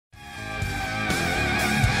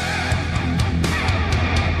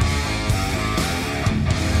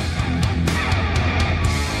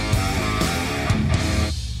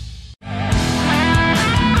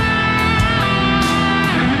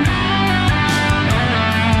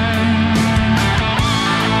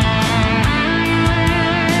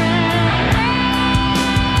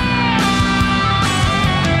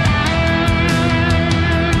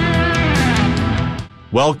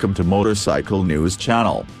Welcome to Motorcycle News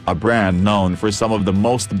Channel, a brand known for some of the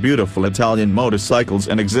most beautiful Italian motorcycles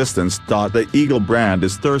in existence. The Eagle brand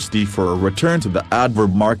is thirsty for a return to the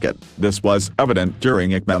ADV market. This was evident during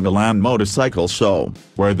EICMA Milan Motorcycle Show,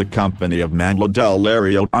 where the company of Manuel Del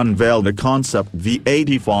Lario unveiled the Concept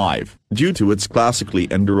V85. Due to its classically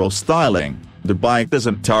Enduro styling, the bike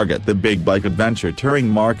doesn't target the big bike adventure touring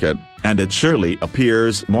market, and it surely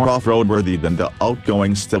appears more off-road worthy than the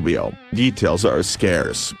outgoing Stelvio. Details are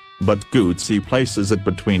scarce, but Guzzi places it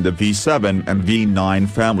between the V7 and V9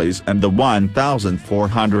 families and the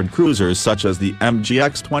 1,400 cruisers such as the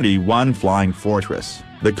MGX-21 Flying Fortress.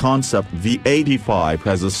 The Concept V85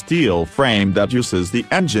 has a steel frame that uses the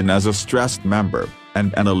engine as a stressed member,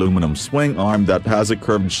 and an aluminum swing arm that has a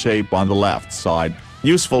curved shape on the left side,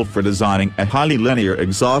 useful for designing a highly linear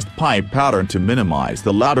exhaust pipe pattern to minimize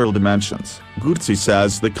the lateral dimensions. Guzzi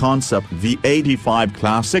says the Concept V85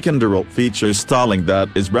 Classic Enduro features styling that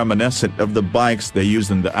is reminiscent of the bikes they used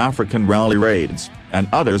in the African rally raids, and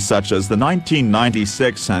others such as the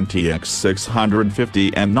 1996 NTX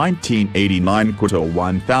 650 and 1989 Quoto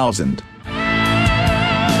 1000.